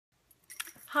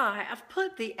Hi, I've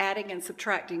put the adding and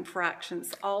subtracting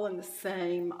fractions all in the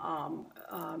same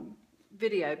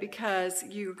video because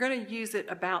you're going to use it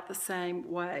about the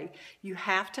same way. You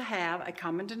have to have a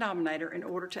common denominator in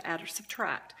order to add or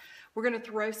subtract. We're going to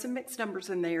throw some mixed numbers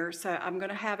in there, so I'm going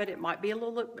to have it. It might be a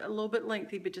little bit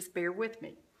lengthy, but just bear with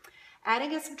me.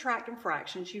 Adding and subtracting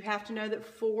fractions, you have to know that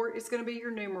 4 is going to be your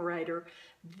numerator.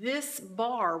 This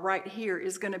bar right here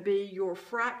is going to be your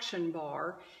fraction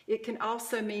bar. It can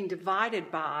also mean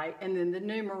divided by, and then the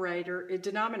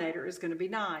denominator is going to be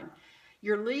 9.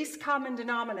 Your least common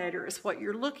denominator is what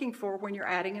you're looking for when you're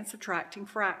adding and subtracting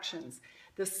fractions.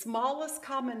 The smallest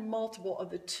common multiple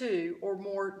of the 2 or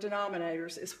more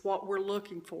denominators is what we're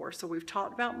looking for. So we've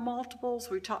talked about multiples,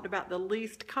 we've talked about the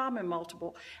least common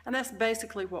multiple, and that's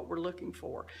basically what we're looking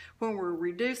for. When we're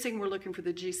reducing, we're looking for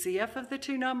the GCF of the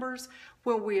two numbers.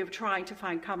 When we are trying to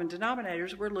find common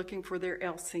denominators, we're looking for their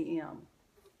LCM.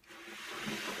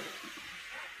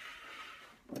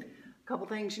 Couple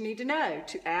things you need to know.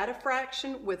 To add a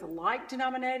fraction with like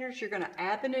denominators, you're going to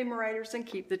add the numerators and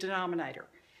keep the denominator.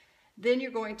 Then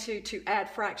you're going to add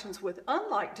fractions with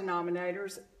unlike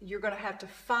denominators, you're going to have to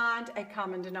find a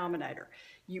common denominator.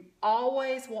 You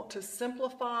always want to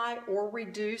simplify or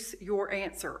reduce your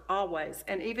answer, always.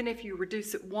 And even if you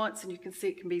reduce it once and you can see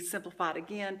it can be simplified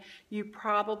again, you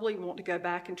probably want to go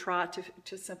back and try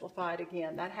to simplify it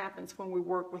again. That happens when we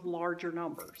work with larger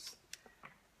numbers.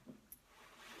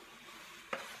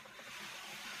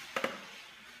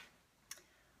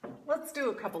 Let's do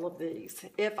a couple of these.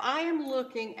 If I am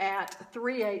looking at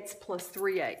 3/8 plus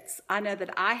 3/8, I know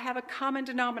that I have a common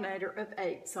denominator of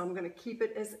 8, so I'm going to keep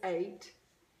it as 8.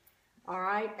 All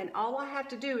right, and all I have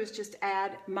to do is just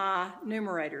add my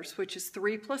numerators, which is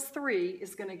 3 plus 3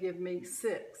 is going to give me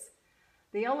 6.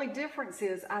 The only difference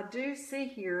is I do see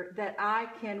here that I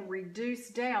can reduce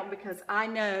down because I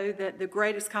know that the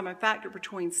greatest common factor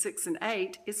between 6 and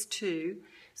 8 is 2.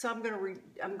 So I'm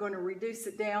going to reduce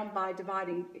it down by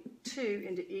dividing 2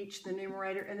 into each, the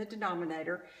numerator and the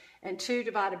denominator. And 6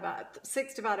 divided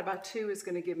by 2 is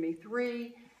going to give me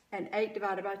 3, and 8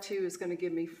 divided by 2 is going to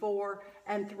give me 4,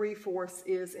 and 3/4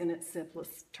 is in its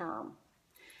simplest term.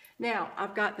 Now,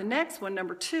 I've got the next one,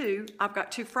 number 2. I've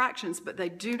got two fractions, but they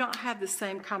do not have the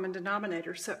same common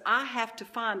denominator, so I have to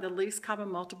find the least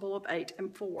common multiple of 8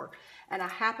 and 4. And I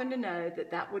happen to know that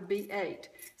that would be 8.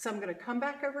 So I'm going to come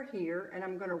back over here, and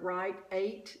I'm going to write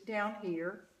 8 down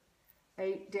here,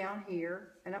 8 down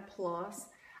here, and a plus.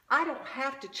 I don't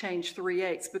have to change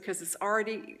 3/8 because it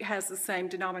already has the same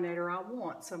denominator I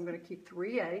want, so I'm going to keep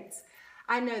 3/8.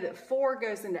 I know that 4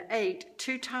 goes into 8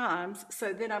 2 times,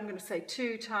 so then I'm going to say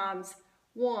 2 times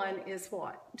 1 is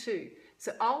what? 2.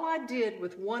 So all I did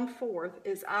with 1/4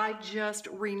 is I just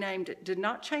renamed it. Did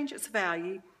not change its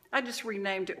value. I just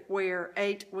renamed it where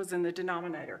 8 was in the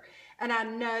denominator. And I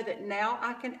know that now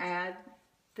I can add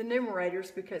the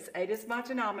numerators because 8 is my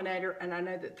denominator, and I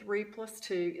know that 3 plus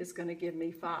 2 is going to give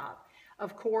me 5.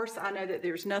 Of course, I know that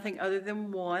there's nothing other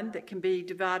than 1 that can be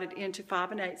divided into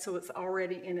 5 and 8, so it's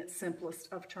already in its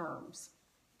simplest of terms.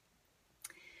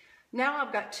 Now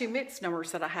I've got two mixed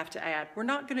numbers that I have to add. We're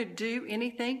not going to do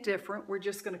anything different. We're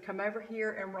just going to come over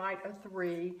here and write a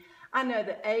 3. I know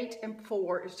that 8 and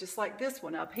 4 is just like this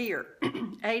one up here.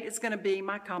 8 is going to be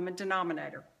my common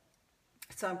denominator.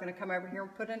 So I'm going to come over here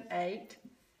and put an 8.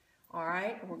 All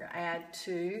right, and we're going to add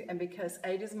 2, and because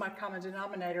 8 is my common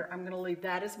denominator, I'm going to leave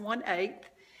that as 1/8.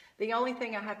 The only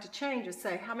thing I have to change is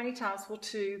say, how many times will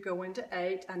 2 go into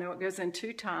 8? I know it goes in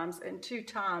 2 times, and 2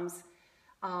 times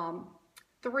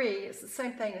 3 is the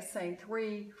same thing as saying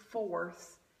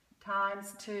 3/4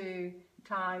 times 2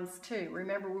 times 2.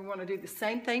 Remember, we want to do the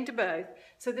same thing to both.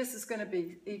 So this is going to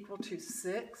be equal to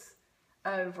 6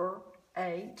 over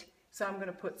 8. So I'm going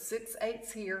to put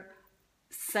 6/8 here.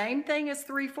 Same thing as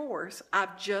 3/4.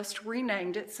 I've just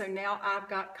renamed it, so now I've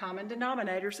got common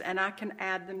denominators and I can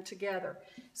add them together.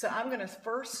 So I'm going to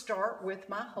first start with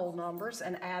my whole numbers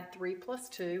and add 3 plus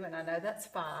 2, and I know that's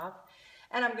 5.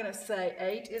 And I'm going to say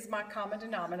 8 is my common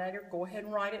denominator. Go ahead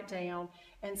and write it down.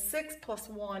 And 6 plus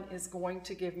 1 is going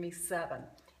to give me 7.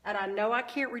 And I know I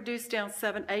can't reduce down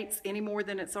 7/8 any more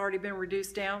than it's already been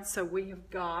reduced down, so we have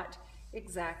got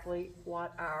exactly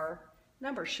what our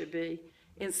number should be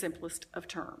in simplest of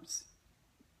terms.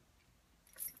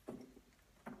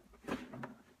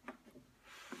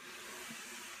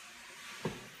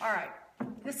 All right,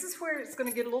 this is where it's going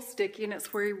to get a little sticky, and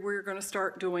it's where we're going to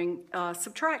start doing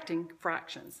subtracting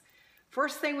fractions.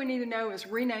 First thing we need to know is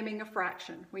renaming a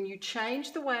fraction. When you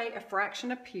change the way a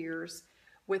fraction appears,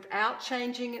 without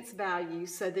changing its value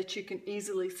so that you can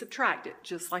easily subtract it,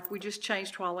 just like we just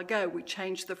changed a while ago. We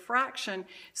changed the fraction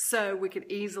so we could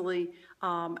easily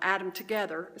add them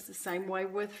together. It's the same way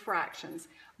with fractions.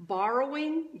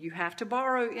 Borrowing, you have to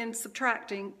borrow in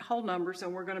subtracting whole numbers,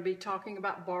 and we're going to be talking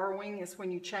about borrowing is when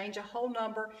you change a whole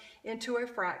number into a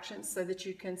fraction so that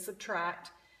you can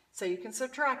subtract. So you can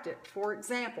subtract it. For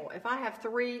example, if I have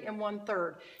 3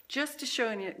 1/3, just to show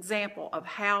you an example of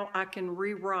how I can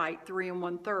rewrite 3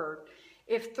 1/3,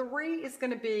 if 3 is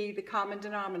going to be the common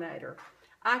denominator,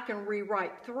 I can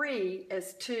rewrite 3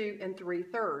 as 2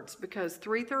 3/3 because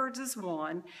 3/3 is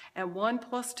 1 and 1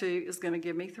 plus 2 is going to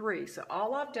give me 3. So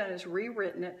all I've done is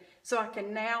rewritten it so I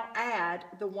can now add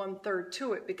the 1/3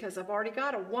 to it because I've already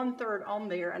got a 1/3 on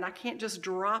there and I can't just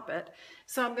drop it.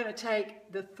 So I'm going to take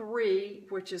the 3,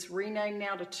 which is renamed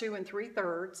now to 2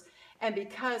 3/3, and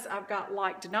because I've got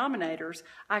like denominators,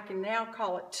 I can now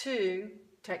call it 2,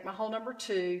 take my whole number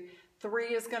 2,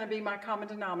 3 is going to be my common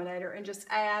denominator, and just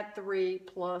add 3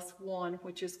 plus 1,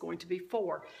 which is going to be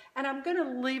 4. And I'm going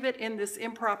to leave it in this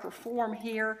improper form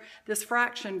here, this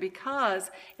fraction,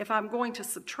 because if I'm going to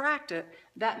subtract it,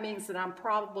 that means that I'm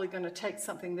probably going to take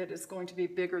something that is going to be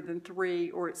bigger than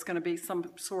 3, or it's going to be some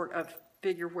sort of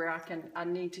figure where I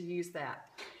need to use that.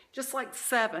 Just like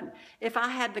 7, if I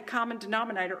had the common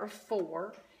denominator of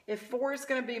 4, if 4 is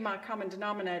going to be my common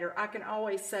denominator, I can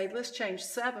always say, let's change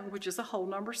 7, which is a whole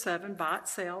number 7 by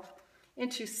itself,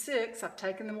 into 6. I've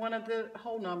taken one of the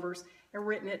whole numbers and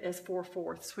written it as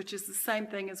 4/4, which is the same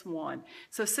thing as 1.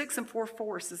 So 6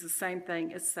 4/4 is the same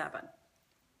thing as 7.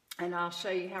 And I'll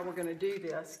show you how we're going to do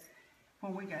this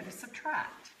when we go to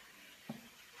subtract.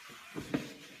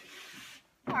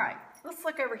 All right, let's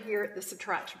look over here at the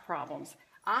subtraction problems.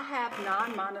 I have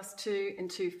 9 minus 2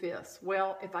 2/5.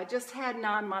 Well, if I just had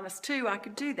 9 minus 2, I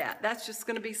could do that. That's just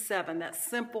going to be 7. That's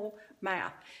simple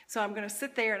math. So I'm going to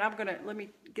sit there and I'm going to, let me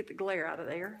get the glare out of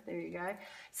there. There you go.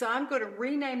 So I'm going to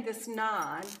rename this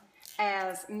 9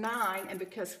 as 9, and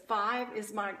because 5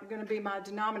 is going to be my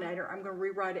denominator, I'm going to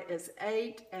rewrite it as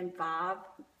 8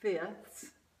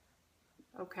 5/5.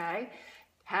 Okay.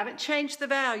 Haven't changed the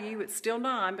value, it's still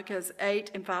 9 because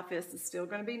 8 5/5 is still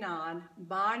going to be 9,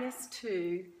 minus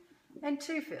 2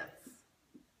 2/5.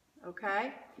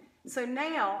 Okay, so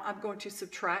now I'm going to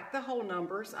subtract the whole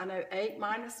numbers. I know 8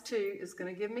 minus 2 is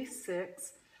going to give me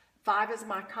 6. 5 is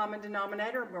my common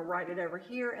denominator. I'm going to write it over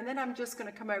here, and then I'm just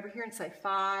going to come over here and say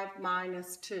 5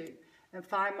 minus 2, and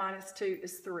 5 minus 2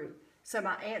 is 3. So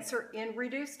my answer in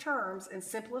reduced terms in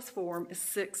simplest form is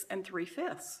 6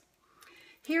 3/5.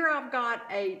 Here I've got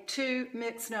two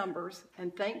mixed numbers,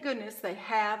 and thank goodness they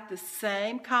have the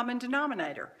same common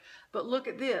denominator. But look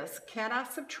at this. Can I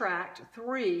subtract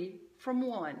 3 from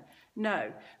 1?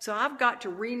 No. So I've got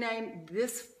to rename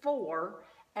this 4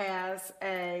 as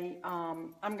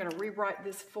I'm going to rewrite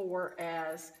this 4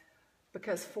 as,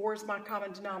 because 4 is my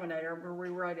common denominator, I'm going to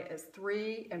rewrite it as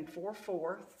 3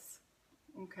 4/4.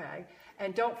 Okay,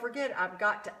 and don't forget, I've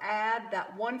got to add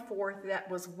that 1/4 that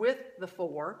was with the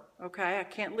 4. Okay, I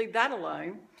can't leave that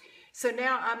alone. So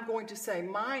now I'm going to say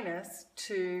minus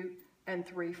 2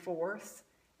 3/4,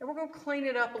 and we're going to clean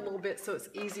it up a little bit so it's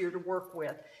easier to work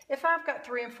with. If I've got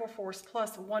 3 4/4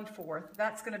 plus 1/4,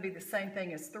 that's going to be the same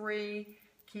thing as 3.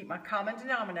 Keep my common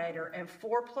denominator, and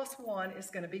 4 plus 1 is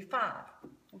going to be 5.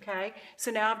 Okay, so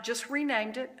now I've just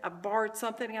renamed it. I've borrowed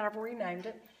something and I've renamed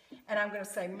it. And I'm going to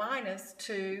say minus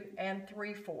 2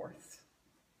 3/4.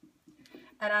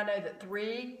 And I know that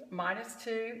 3 minus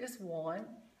 2 is 1.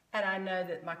 And I know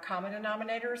that my common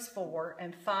denominator is 4.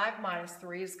 And 5 minus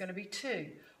 3 is going to be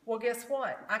 2. Well, guess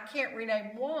what? I can't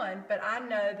rename 1, but I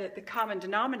know that the common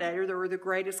denominator, or the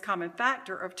greatest common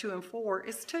factor of 2 and 4,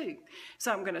 is 2.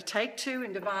 So I'm going to take 2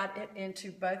 and divide it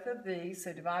into both of these.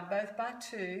 So divide both by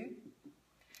 2.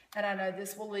 And I know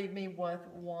this will leave me with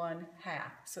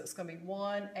 1/2. So it's going to be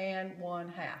 1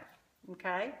 1/2.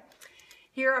 Okay?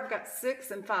 Here I've got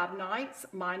 6 5/9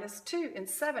 minus 2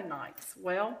 7/9.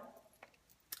 Well,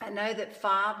 I know that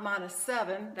 5 minus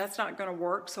 7, that's not going to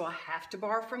work, so I have to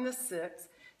borrow from the 6.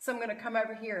 So I'm going to come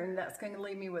over here, and that's going to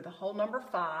leave me with a whole number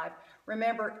 5.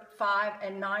 Remember, 5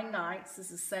 9/9 is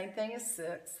the same thing as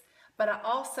 6. But I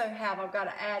also I've got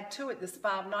to add to it this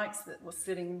 5/9 that was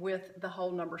sitting with the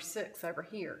whole number 6 over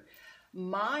here.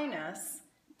 Minus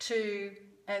 2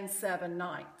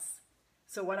 7/9.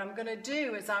 So what I'm going to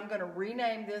do is I'm going to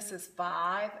rename this as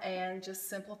 5 and just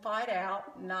simplify it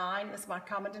out. 9 is my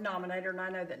common denominator, and I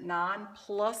know that 9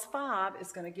 plus 5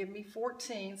 is going to give me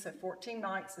 14. So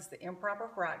 14/9 is the improper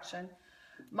fraction.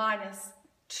 Minus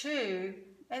 2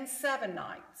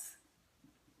 7/9.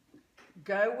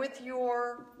 Go with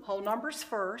your whole numbers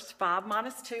first. 5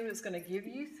 minus 2 is going to give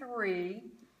you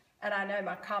 3. and I know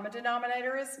my common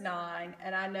denominator is 9,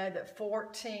 and I know that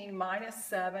 14 minus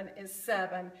 7 is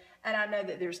 7, and I know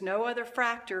that there's no other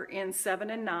factor in 7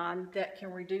 and 9 that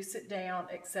can reduce it down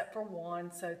except for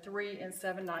 1, so 3 and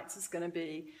 7/9 is going to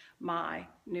be my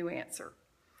new answer.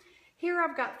 Here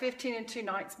I've got 15 and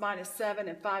 2/9 minus 7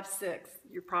 and 5/6.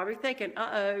 You're probably thinking,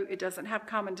 uh-oh, it doesn't have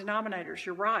common denominators.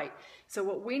 You're right. So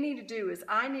what we need to do is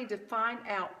I need to find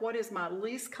out what is my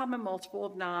least common multiple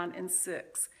of 9 and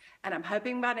 6. And I'm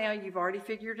hoping by now you've already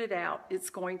figured it out. It's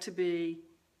going to be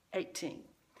 18.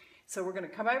 So we're going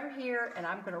to come over here and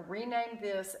I'm going to rename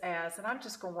this as, and I'm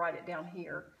just going to write it down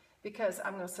here because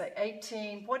I'm going to say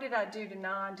 18. What did I do to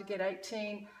 9 to get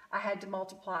 18? I had to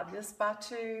multiply this by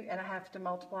 2 and I have to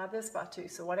multiply this by 2.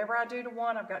 So whatever I do to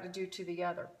one, I've got to do to the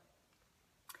other.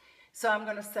 So I'm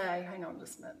going to say, hang on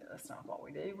just a minute, that's not what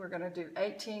we do. We're going to do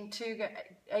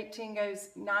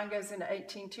 9 goes into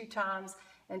 18 2 times,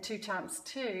 and 2 times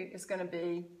 2 is going to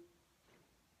be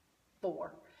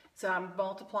 4. So I'm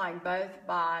multiplying both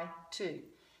by 2.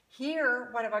 Here,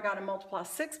 what have I got to multiply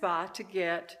 6 by to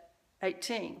get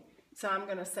 18? So I'm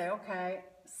going to say, okay,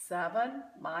 7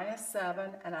 minus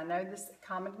 7, and I know this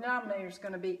common denominator is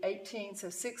going to be 18, so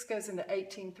 6 goes into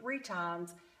 18 3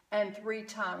 times, and 3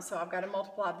 times, so I've got to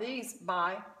multiply these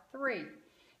by 3.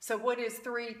 So what is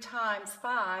 3 times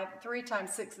 5? 3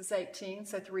 times 6 is 18,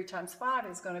 so 3 times 5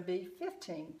 is going to be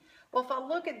 15. Well, if I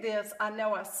look at this, I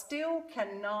know I still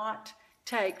cannot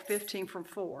take 15 from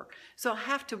 4. So I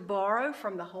have to borrow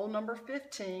from the whole number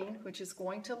 15, which is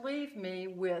going to leave me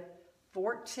with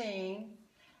 14.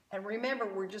 And remember,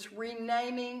 we're just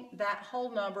renaming that whole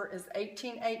number as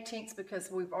 18/18 because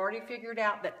we've already figured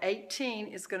out that 18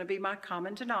 is going to be my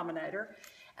common denominator.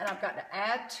 And I've got to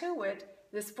add to it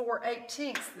this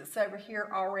 4/18 that's over here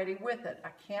already with it. I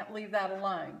can't leave that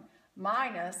alone.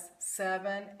 Minus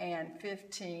 7 and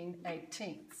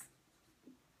 15/18.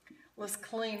 Let's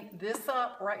clean this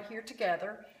up right here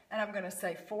together. And I'm going to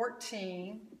say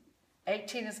 14.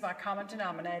 18 is my common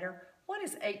denominator. What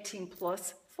is 18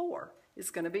 plus 4? It's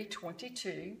going to be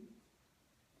 22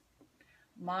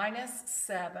 minus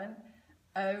 7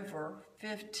 over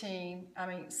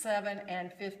 7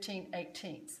 and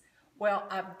 15/18. Well,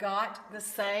 I've got the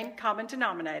same common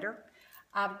denominator.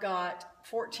 I've got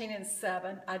 14 and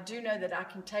 7. I do know that I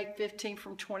can take 15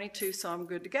 from 22, so I'm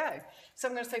good to go. So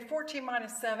I'm going to say 14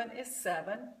 minus 7 is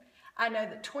 7. I know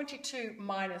that 22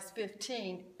 minus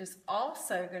 15 is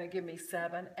also going to give me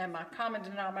 7, and my common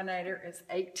denominator is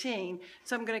 18,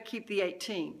 so I'm going to keep the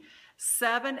 18.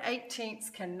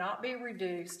 7/18 cannot be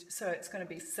reduced, so it's going to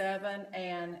be 7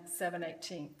 and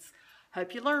 7/18.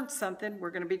 Hope you learned something.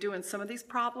 We're going to be doing some of these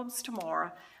problems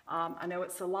tomorrow. I know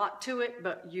it's a lot to it,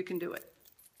 but you can do it.